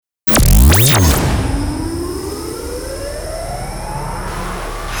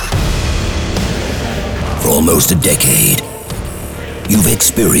almost a decade, you've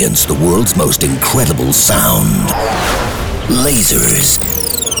experienced the world's most incredible sound. Lasers,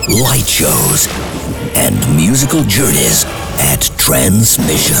 light shows, and musical journeys at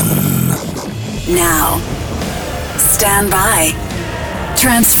Transmission. Now, stand by.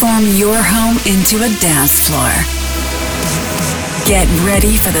 Transform your home into a dance floor. Get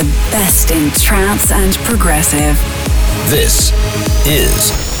ready for the best in trance and progressive. This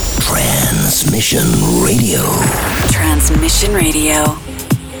is Transmission Radio. Transmission Radio.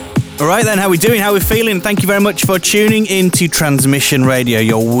 All right then, how we doing? How we feeling? Thank you very much for tuning in to Transmission Radio,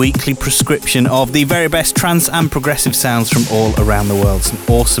 your weekly prescription of the very best trance and progressive sounds from all around the world. Some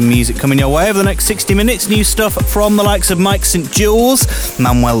awesome music coming your way over the next 60 minutes. New stuff from the likes of Mike St. Jules,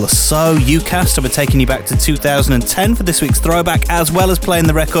 Manuel Lasso, UCast. I'll be taking you back to 2010 for this week's throwback, as well as playing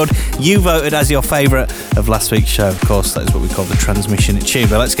the record you voted as your favourite of last week's show. Of course, that is what we call the Transmission tune.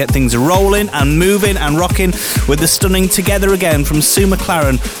 But let's get things rolling and moving and rocking with the stunning Together Again from Sue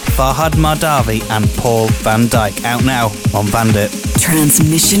McLaren, Farhad Mardavi and Paul Van Dyk, out now on Bandit.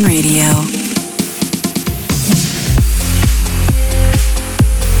 Transmission Radio.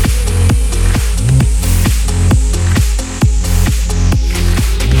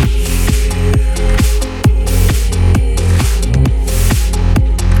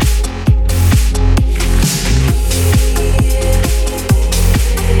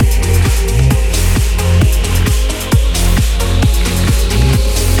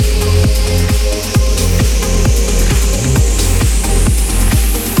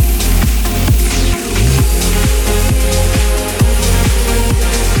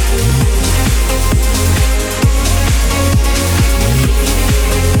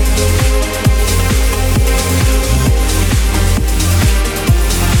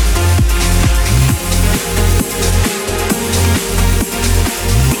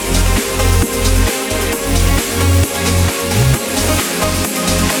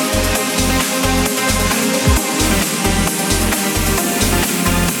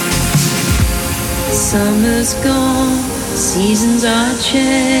 Summer's gone, seasons are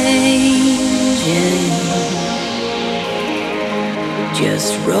changing.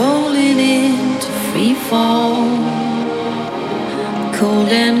 Just rolling into free fall. Cold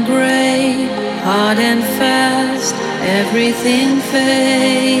and grey, hard and fast, everything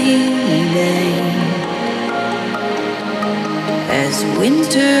fading. As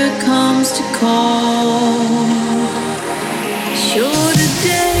winter comes to call, shorter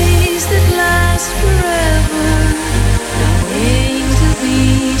days that last forever, longing to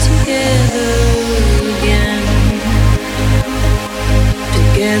be together again,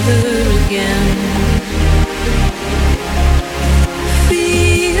 together again.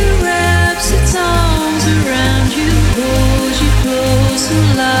 Fear wraps its arms around you, holds you closer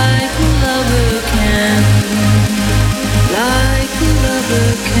like a lover can, like a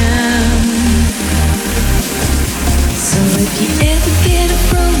lover can. So if you ever get a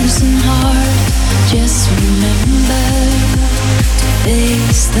frozen heart, just remember to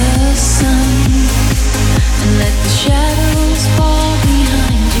face the sun and let the shadows fall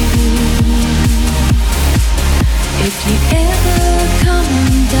behind you. If you ever come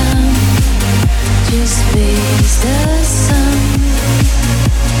undone, just face the sun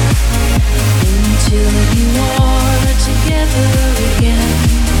until you are together again,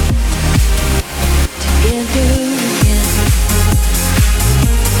 together again.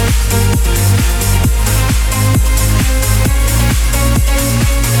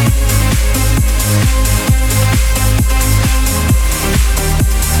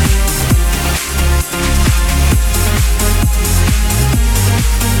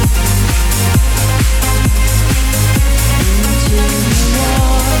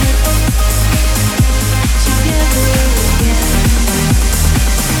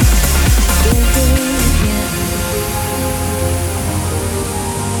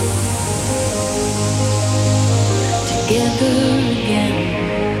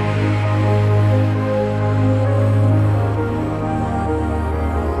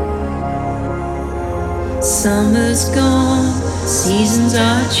 Summer's gone, seasons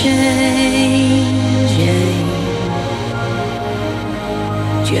are changing.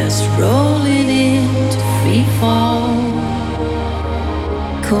 Just rolling into free fall.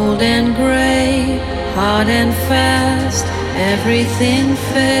 Cold and grey, hard and fast, everything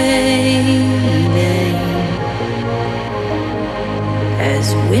fading.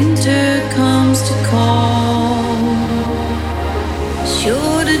 As winter comes to call,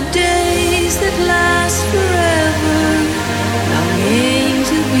 shorter days that last forever, longing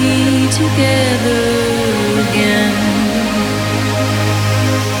to be together again,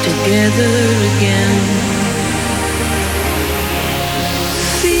 together again.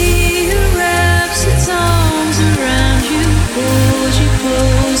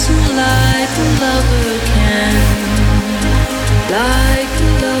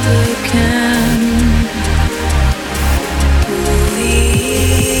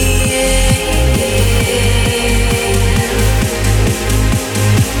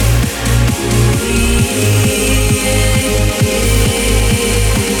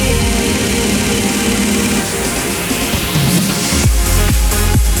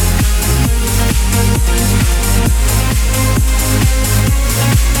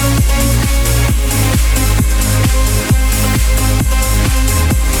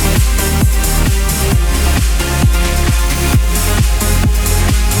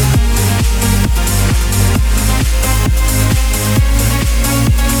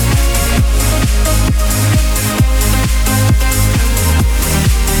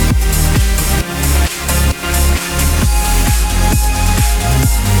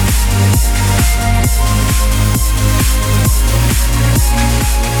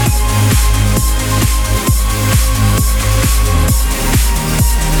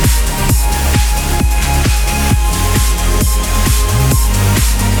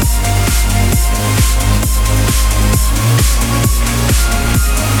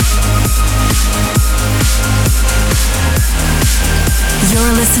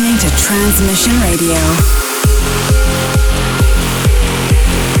 listening to Transmission Radio.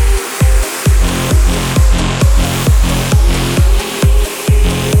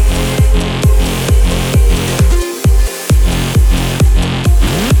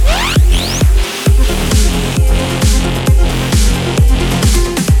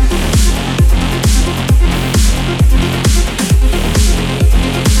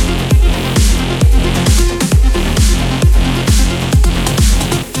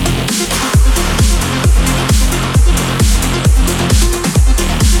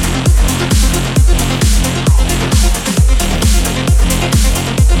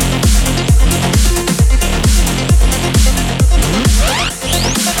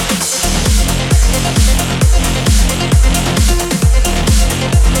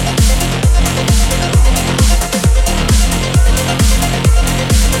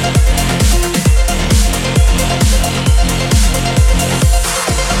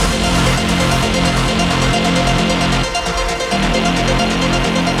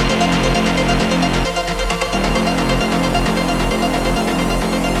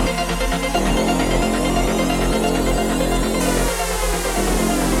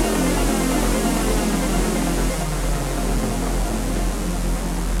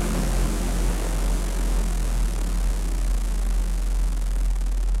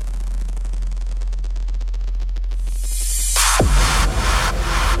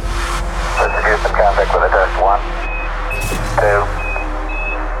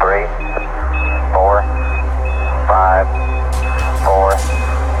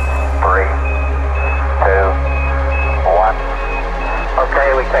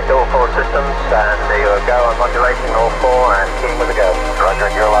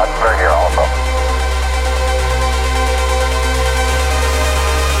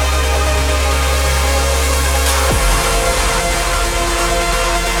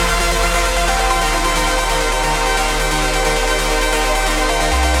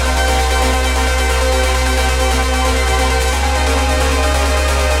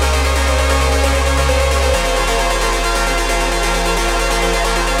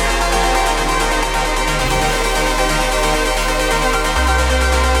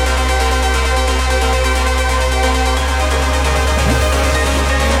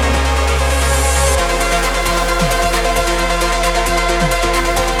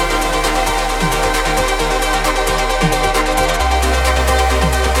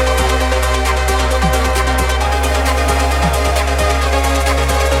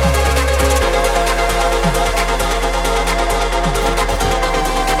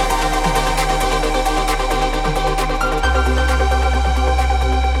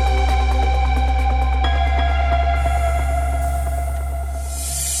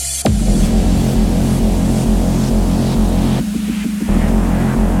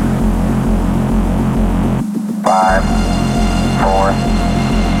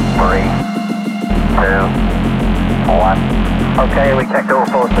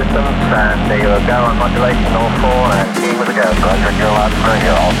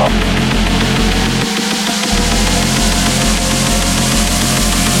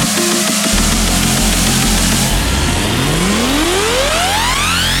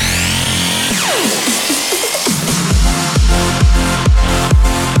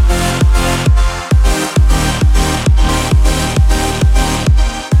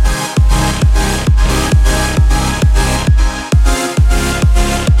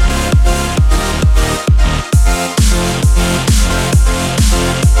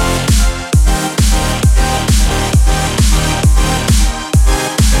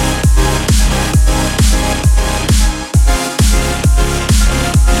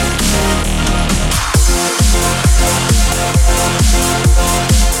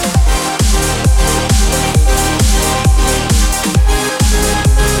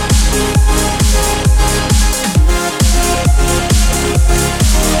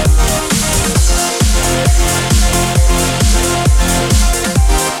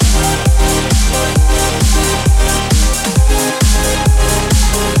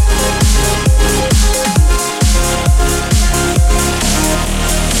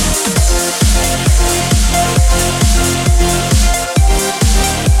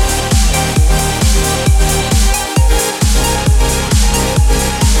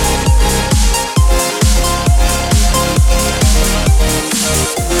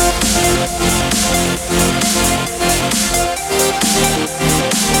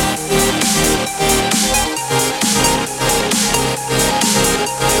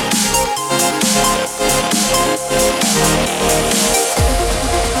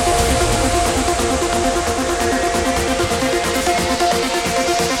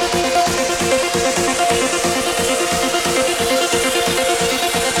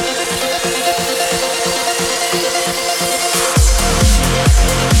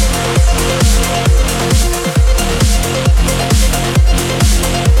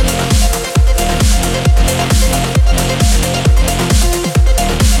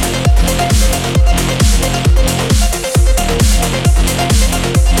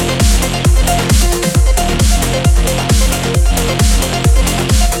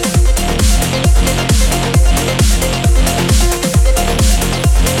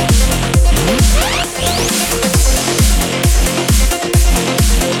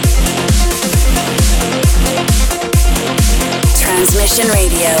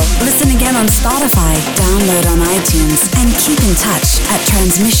 Transmission Radio. Listen again on Spotify, download on iTunes, and keep in touch at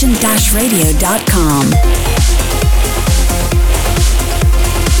transmission-radio.com.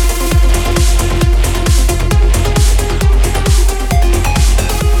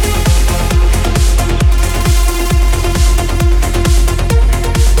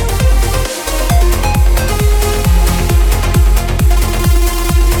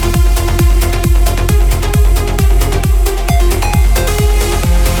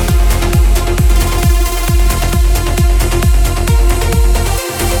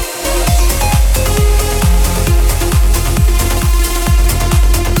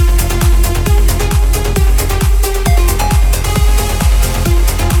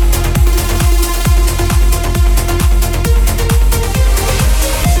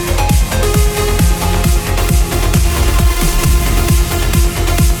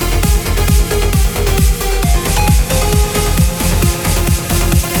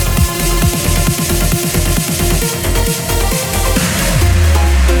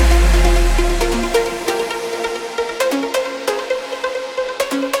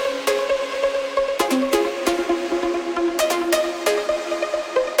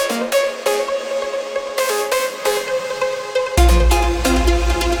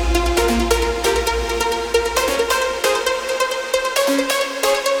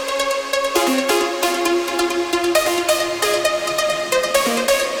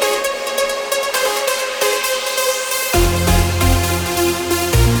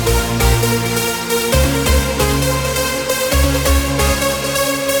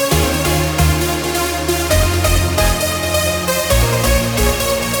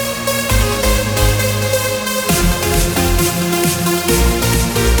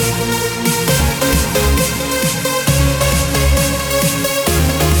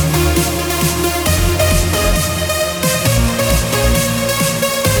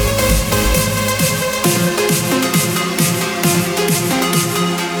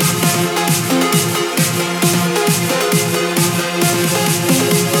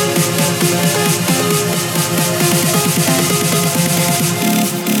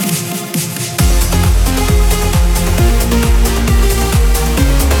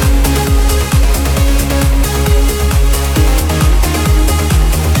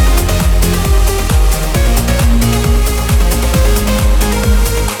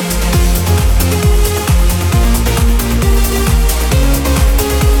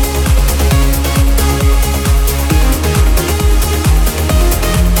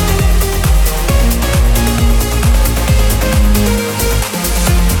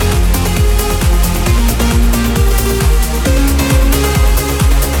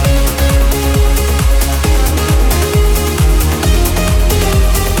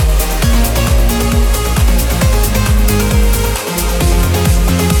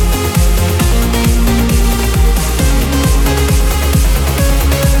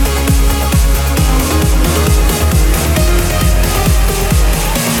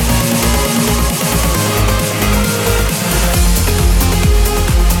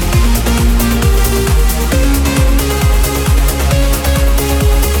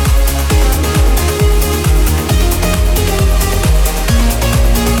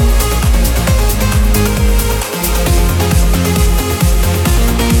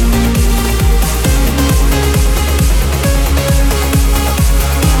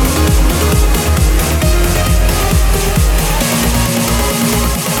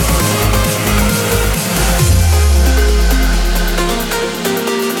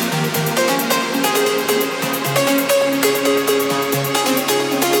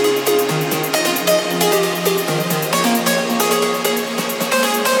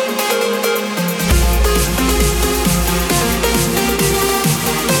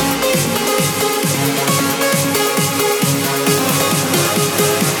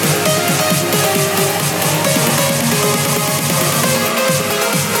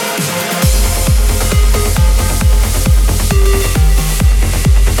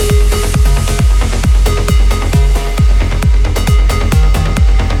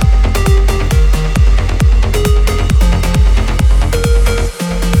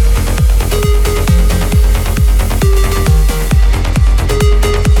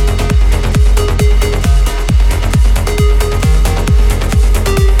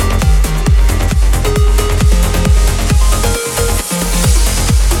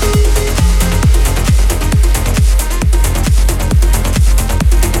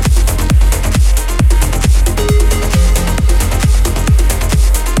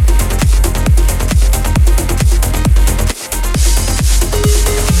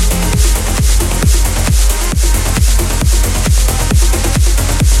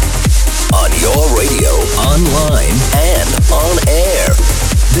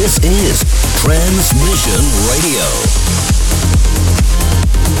 This is Transmission Radio.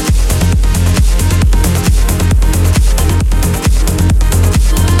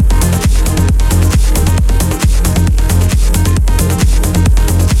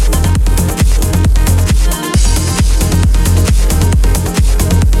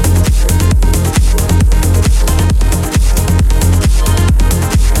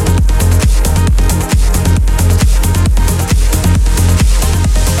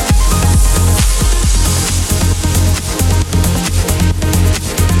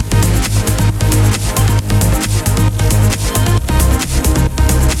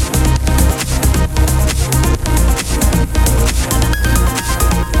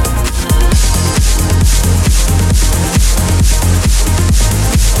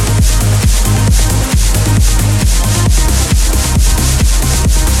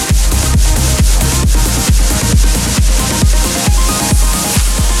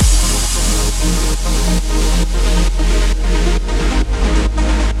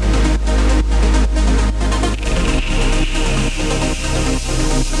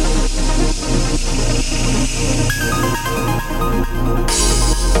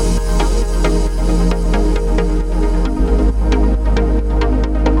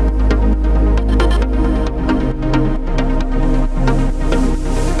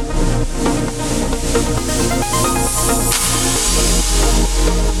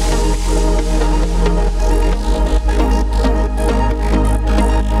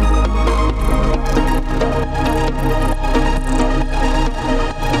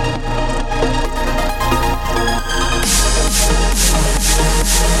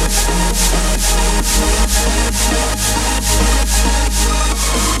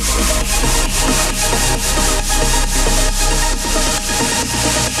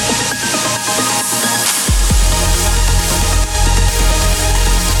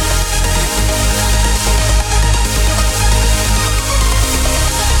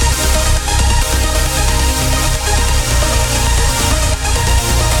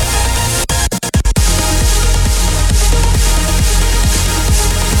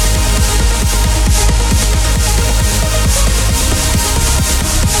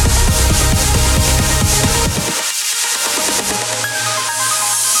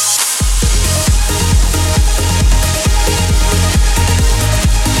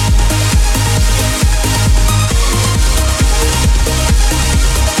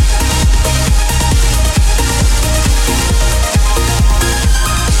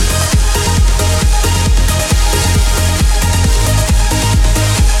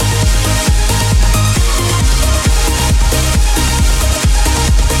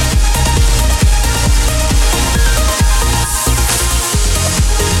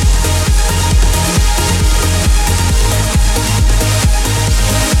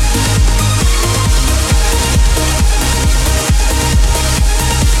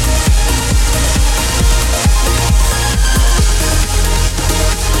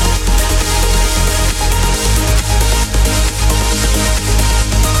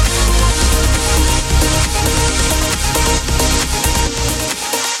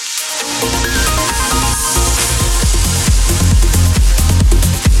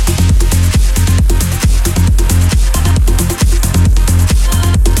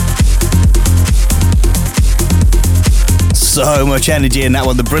 So much energy in that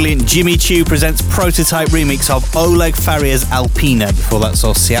one. The brilliant Jimmy Choo presents Prototype remix of Oleg Faria's Alpina. Before that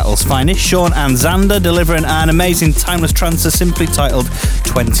saw Seattle's finest Sean and Xander delivering an amazing timeless trancer simply titled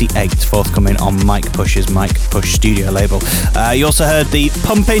 28, forthcoming on Mike Push's Mike Push studio label. You also heard the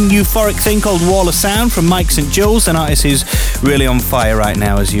pumping euphoric thing called Wall of Sound from Mike St. Jules, an artist who's really on fire right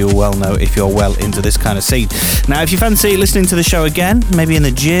now, as you well know if you're well into this kind of scene. Now, if you fancy listening to the show again, maybe in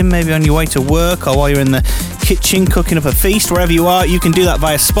the gym, maybe on your way to work, or while you're in the kitchen cooking up a feast, wherever you are, you can do that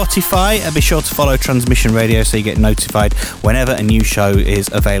via Spotify. And be sure to follow Transmission Radio so you get notified whenever a new show is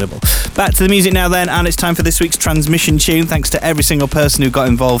available. Back to the music now then, and it's time for this week's Transmission tune. Thanks to every single person who got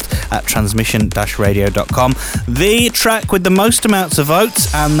involved at transmission-radio.com. The track with the most amounts of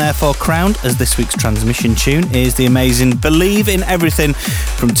votes, and therefore crowned as this week's Transmission tune, is the amazing Believe in Everything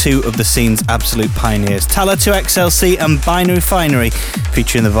from two of the scene's absolute pioneers, Talla 2XLC and Binary Finery,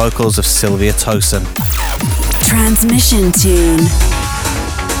 featuring the vocals of Sylvia Tosin. Transmission tune.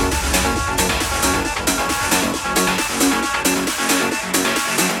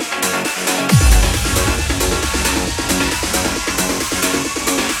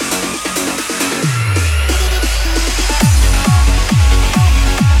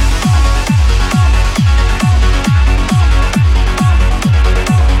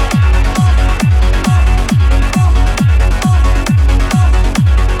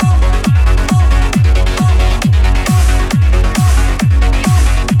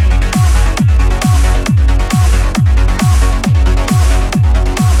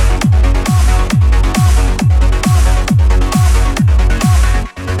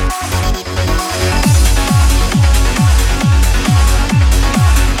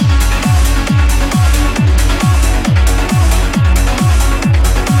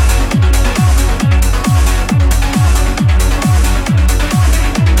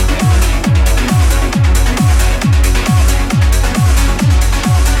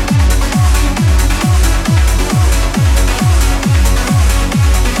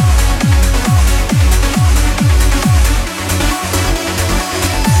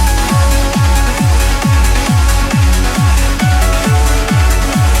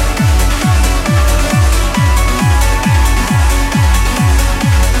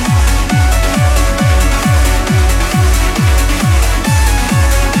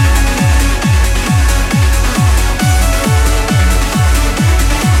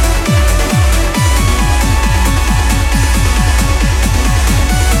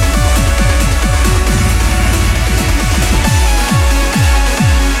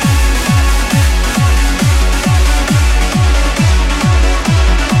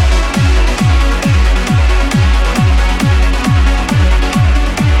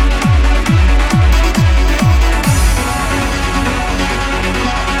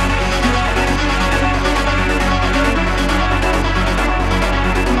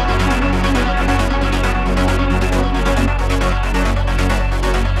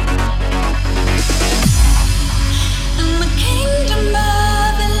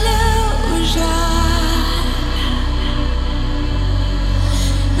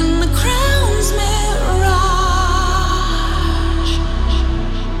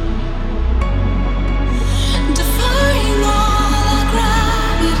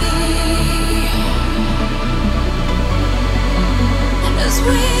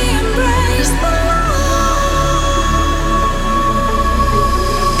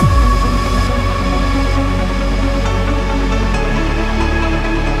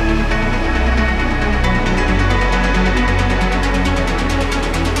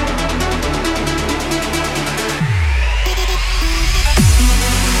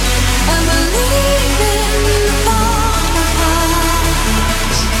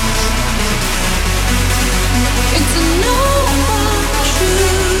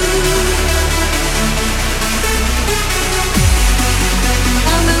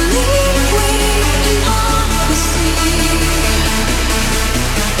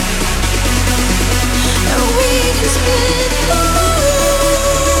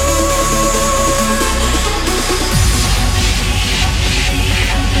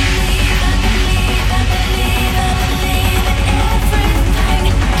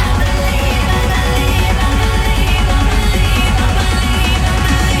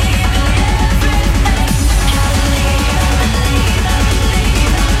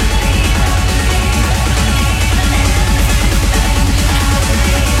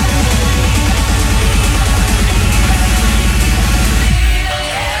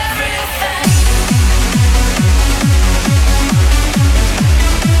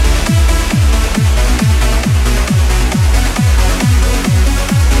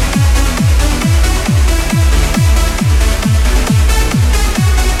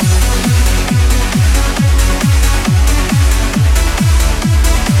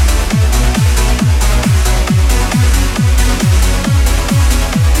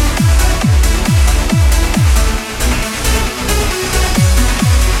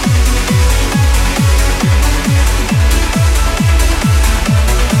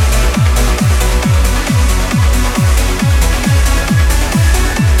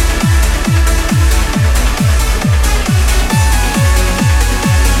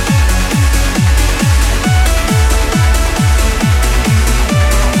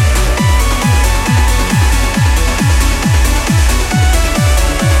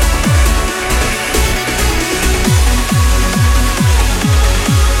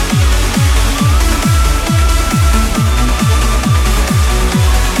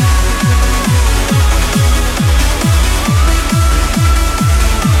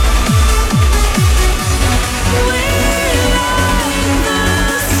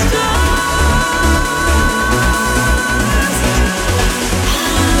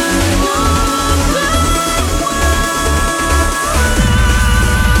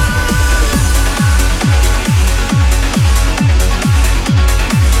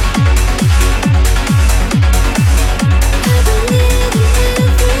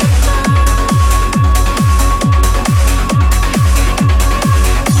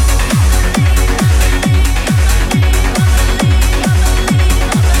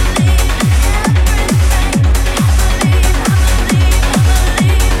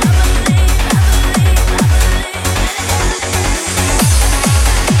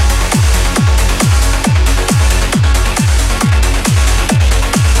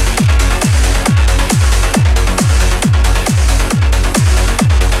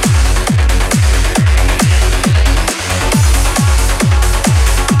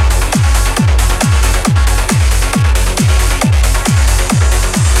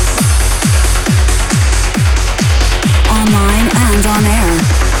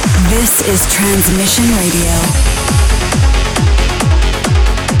 This is Transmission Radio.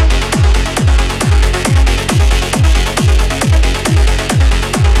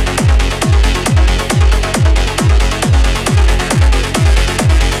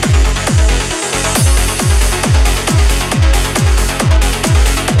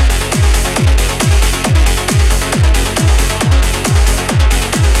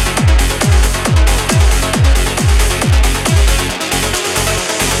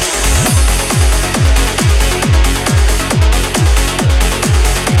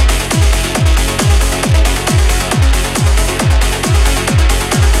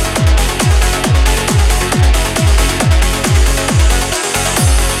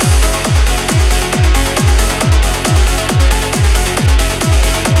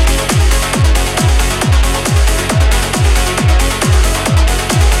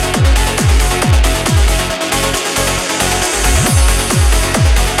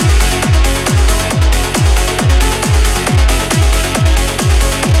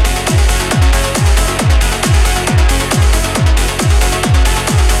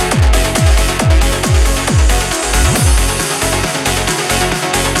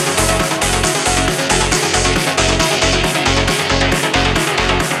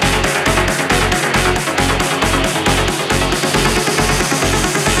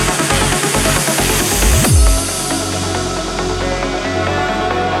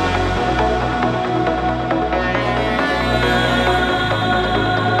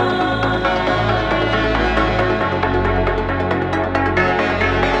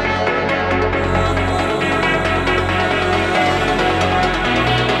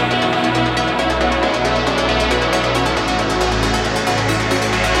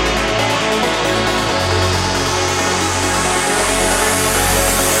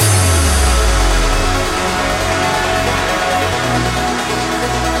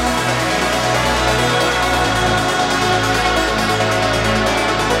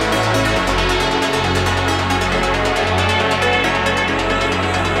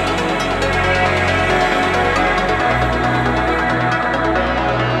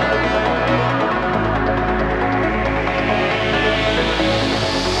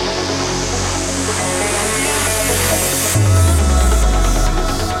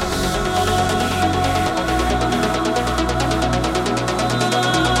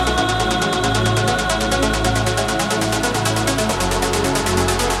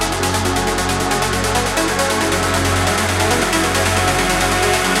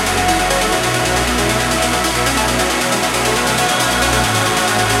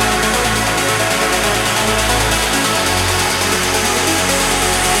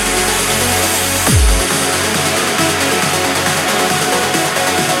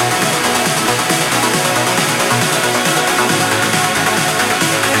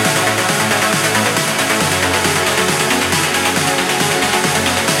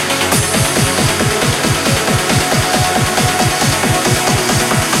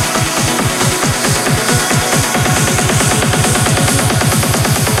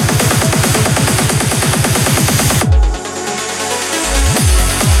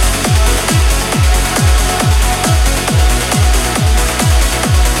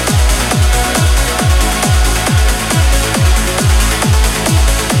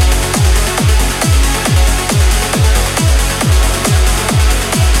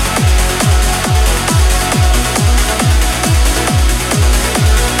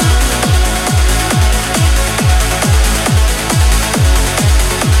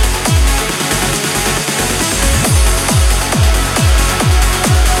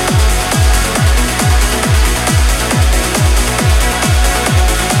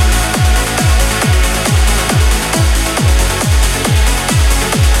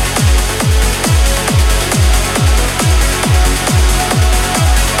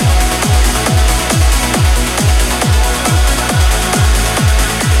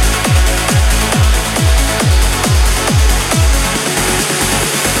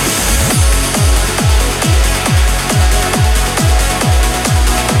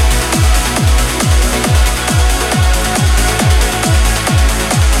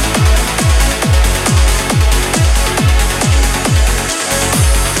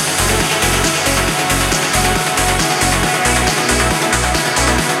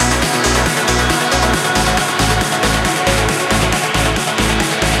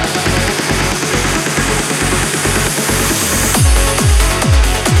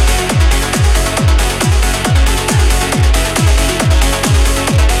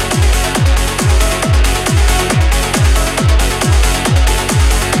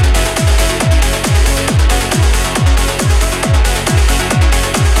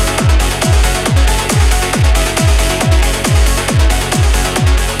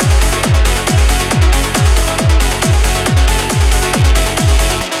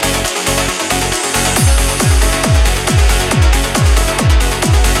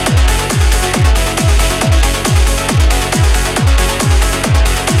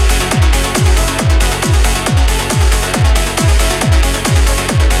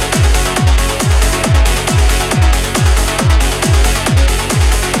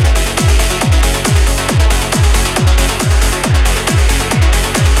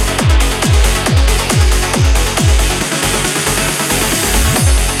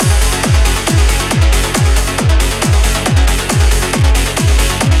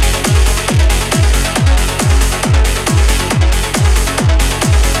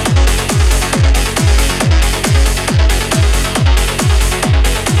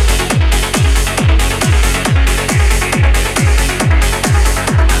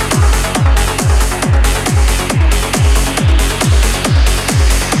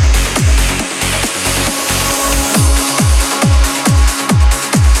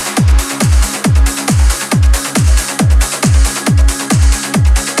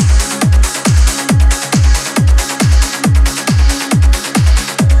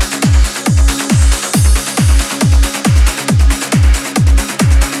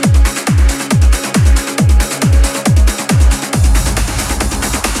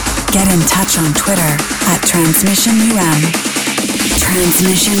 Get in touch on Twitter at TransmissionUM.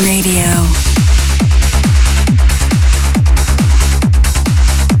 Transmission Radio.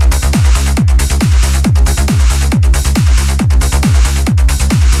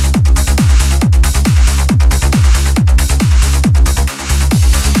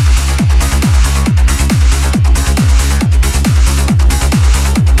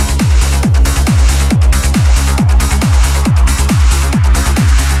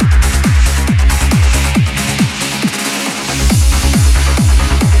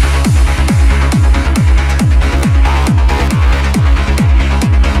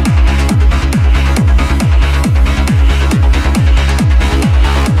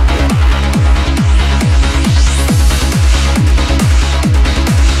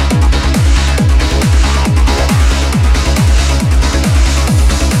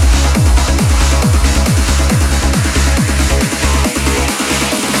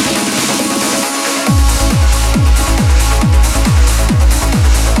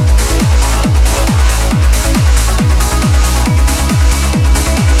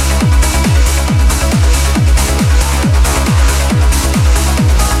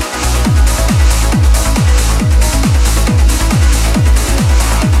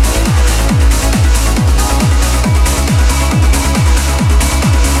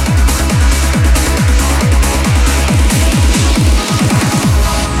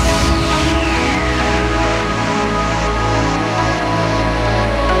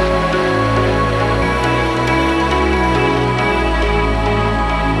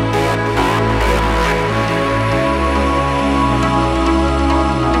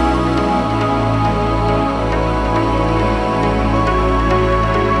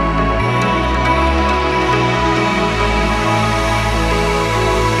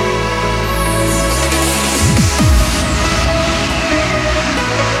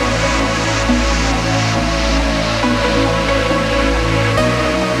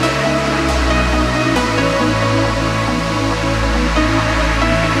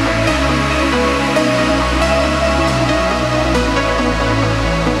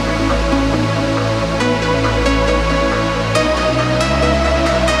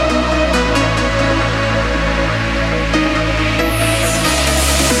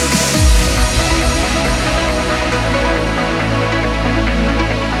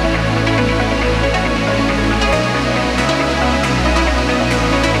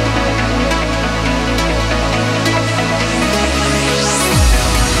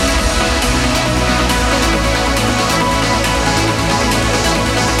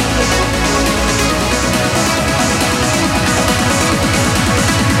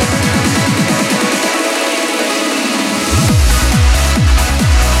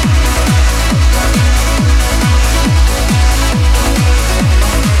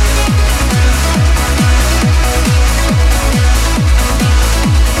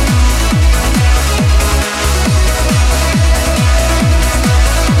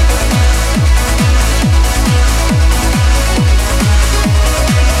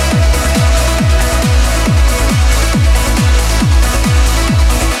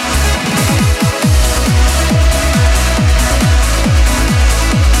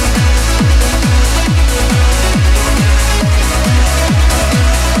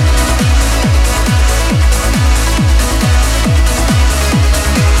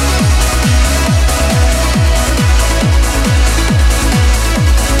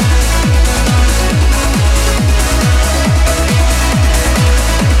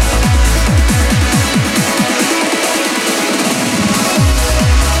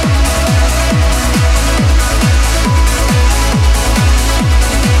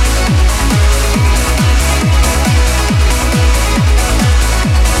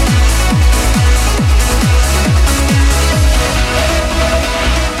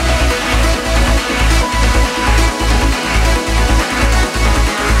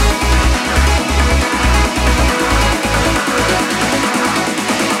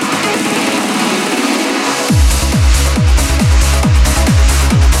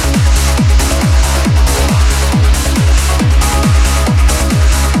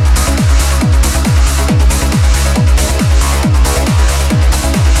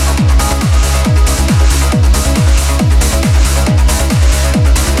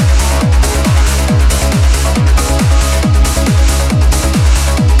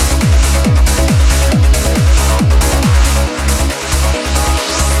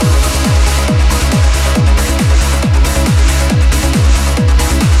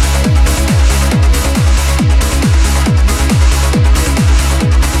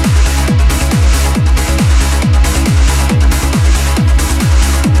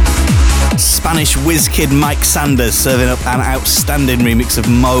 Spanish whiz kid Mike Sanders serving up an outstanding remix of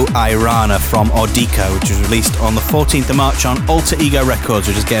Mo Irana from Ordico, which was released on the 14th of March on Alter Ego Records.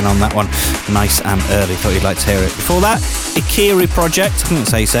 We're just getting on that one nice and early. Thought you'd like to hear it. Before that, Ikiri Project, I think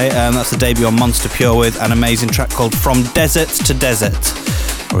that's how you say it. That's the debut on Monster Pure with an amazing track called From Desert to Desert.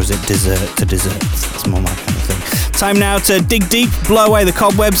 Or is it Dessert to Dessert? That's more my kind of thing. Time now to dig deep, blow away the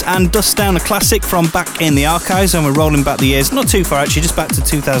cobwebs and dust down a classic from back in the archives, and we're rolling back the years, not too far actually, just back to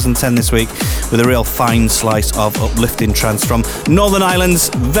 2010 this week with a real fine slice of uplifting trance from Northern Ireland's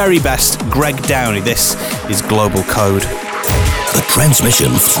very best Greg Downey. This is Global Code. The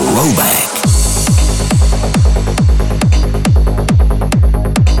Transmission Throwback.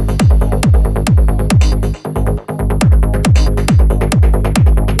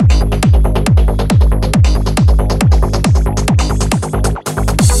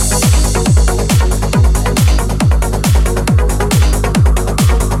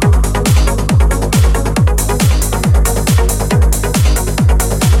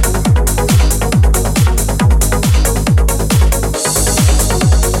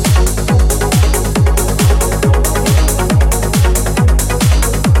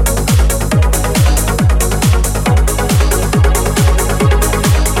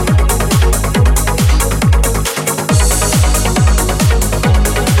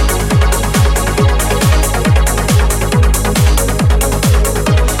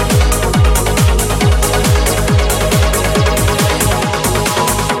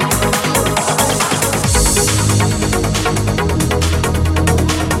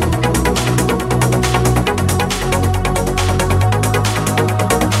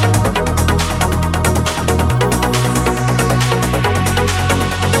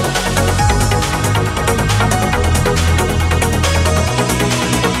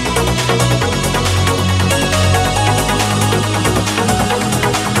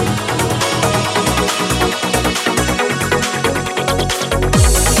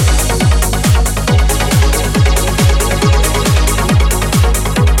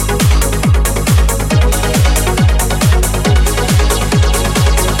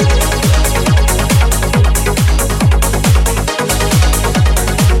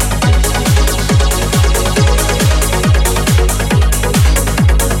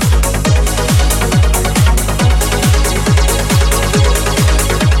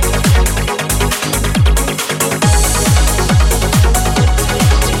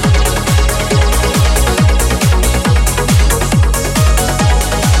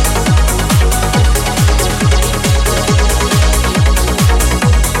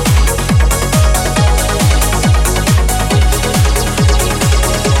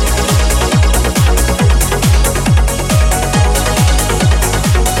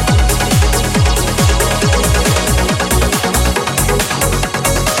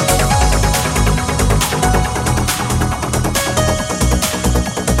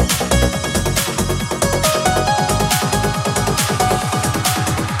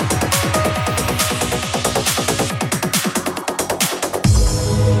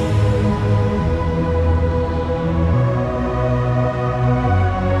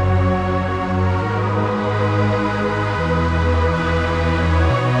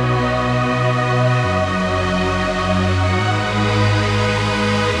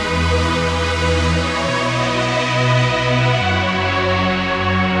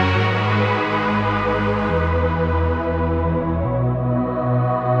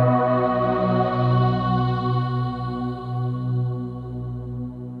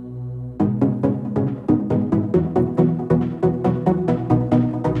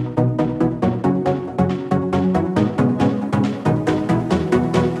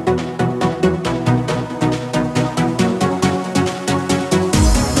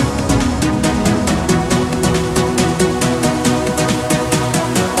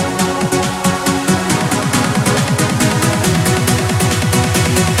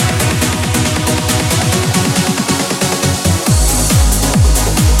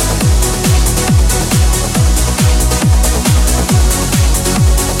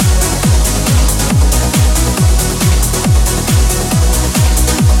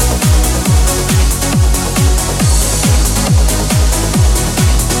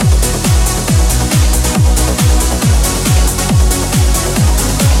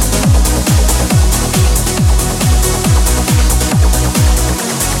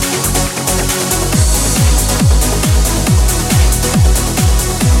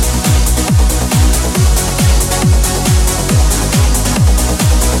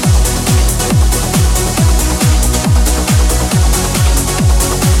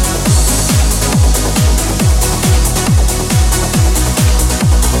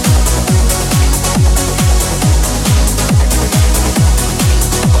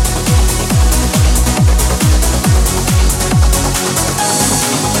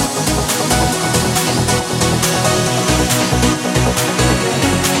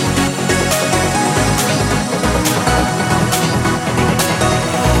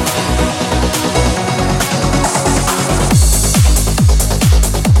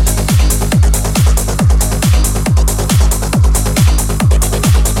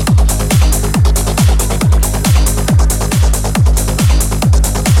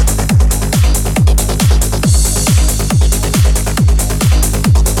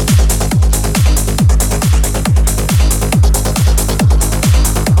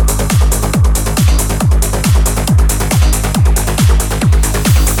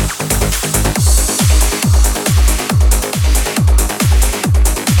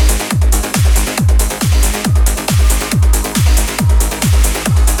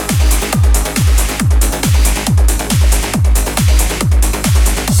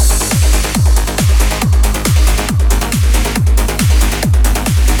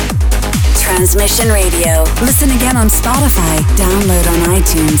 Transmission Radio. Listen again on Spotify, download on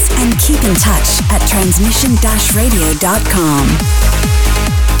iTunes, and keep in touch at transmission-radio.com.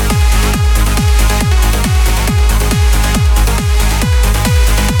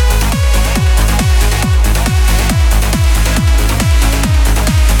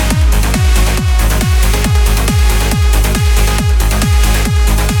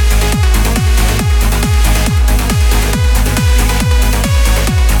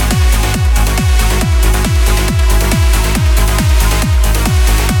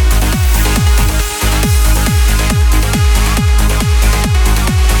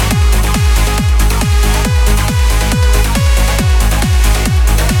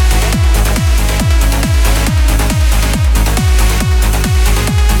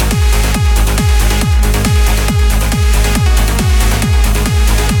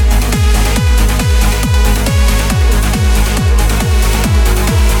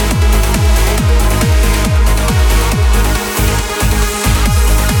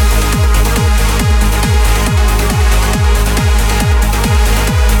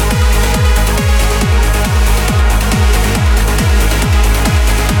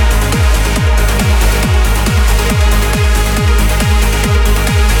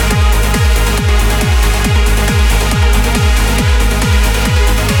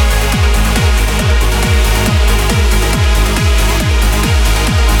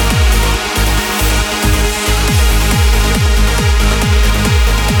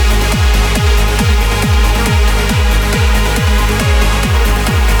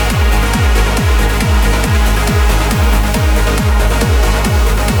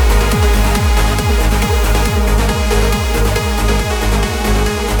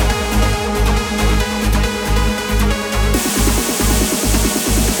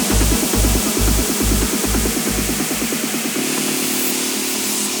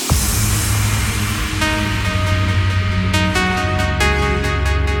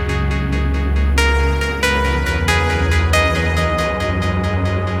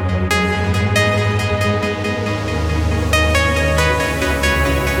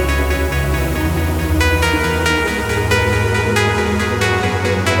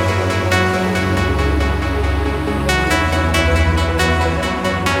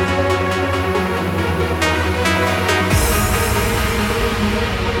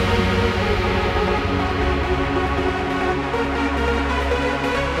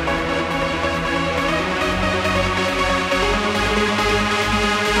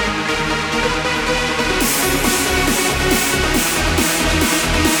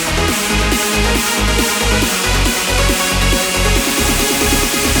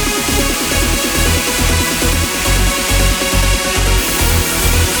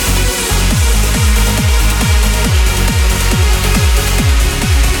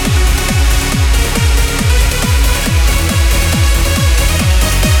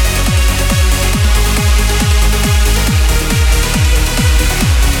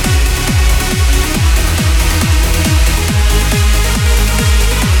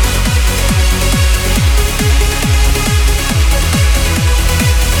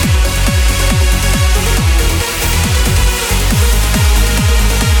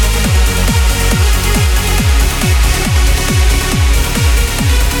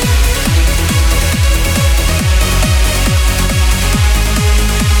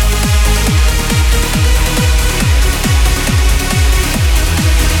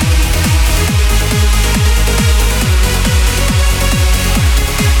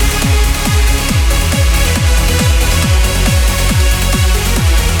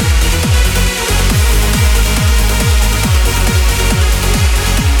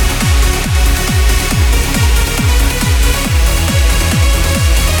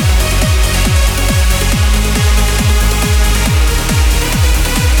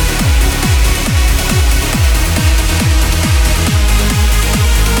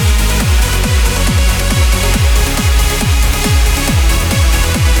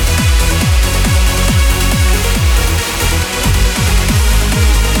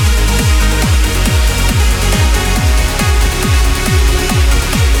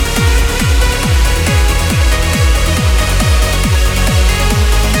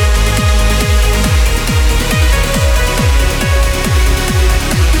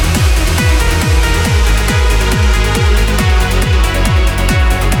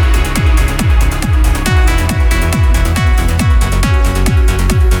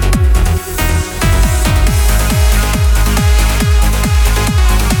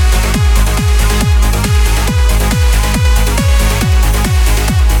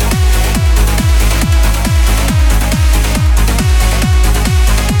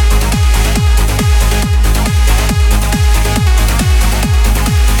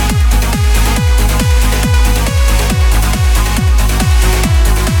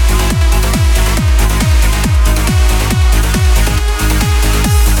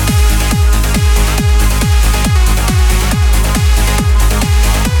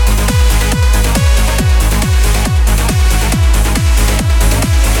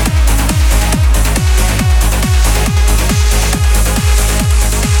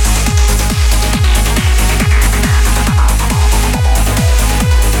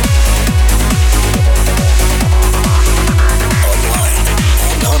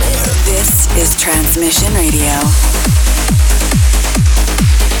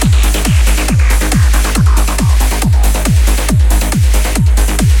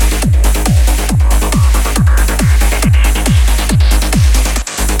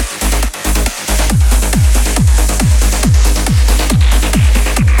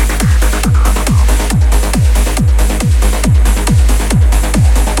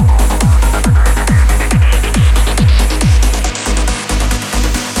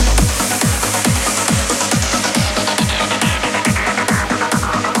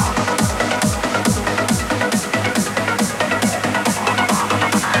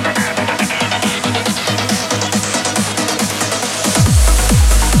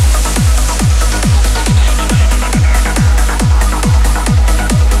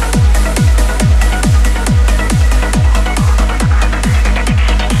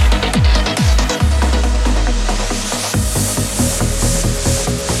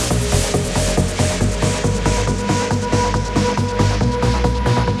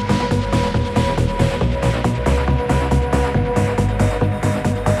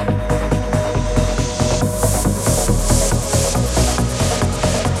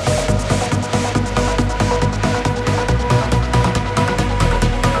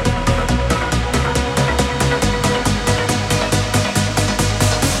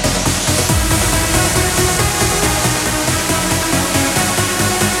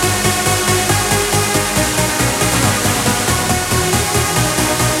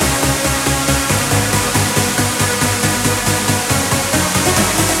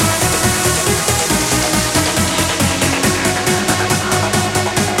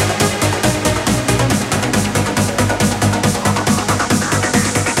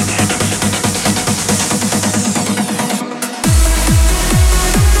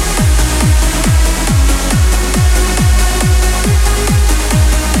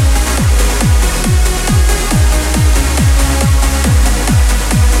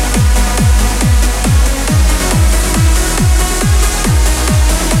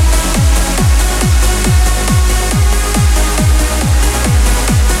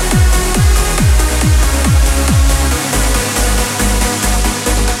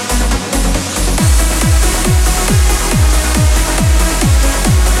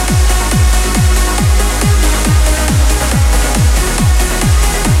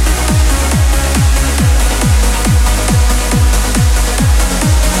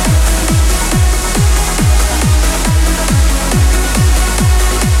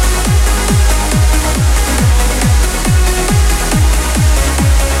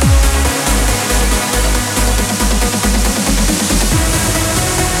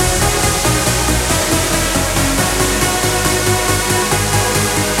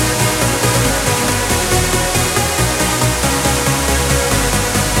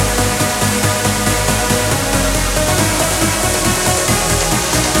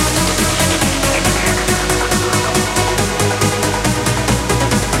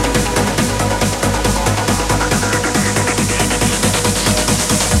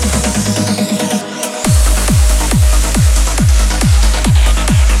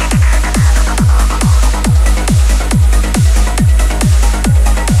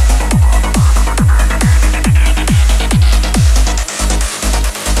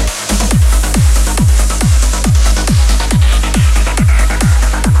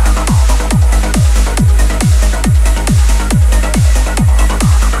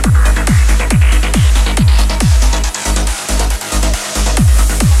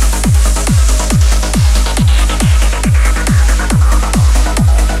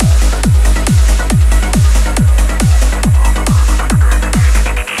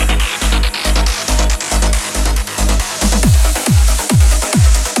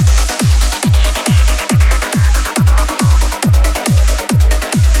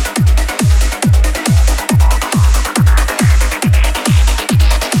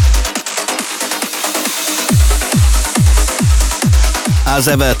 as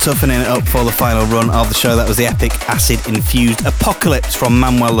ever, toughening it up for the final run of the show. That was the epic acid-infused Apocalypse from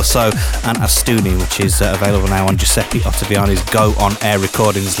Manuel Lasso and Astuni, which is available now on Giuseppe Ottaviani's Go On Air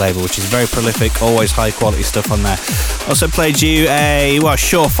Recordings label, which is very prolific, always high-quality stuff on there. Also played you a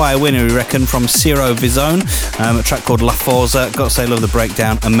surefire winner, we reckon, from Ciro Vizone, a track called La Forza. Got to say, love the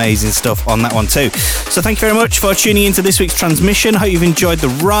breakdown. Amazing stuff on that one too. So thank you very much for tuning into this week's transmission. Hope you've enjoyed the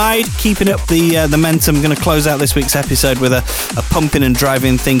ride, keeping up the momentum. I'm going to close out this week's episode with a pumping and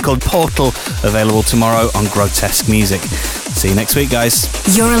driving thing called Portal, available tomorrow on Grotesque Music. See you next week, guys.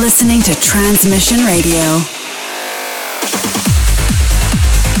 You're listening to Transmission Radio.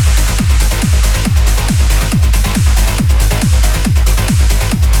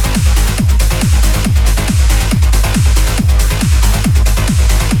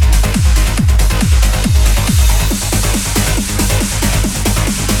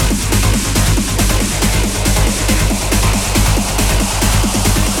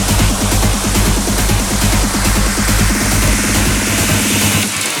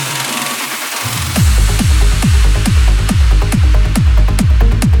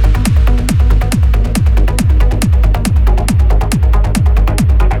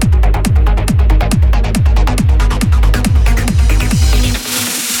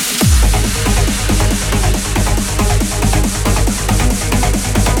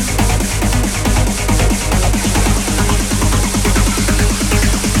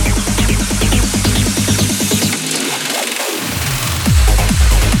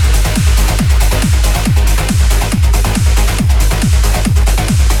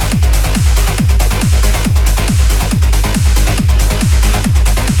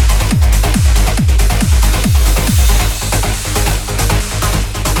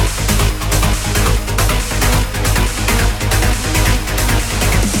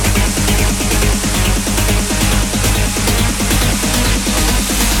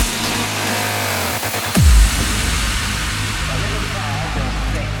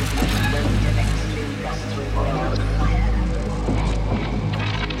 Next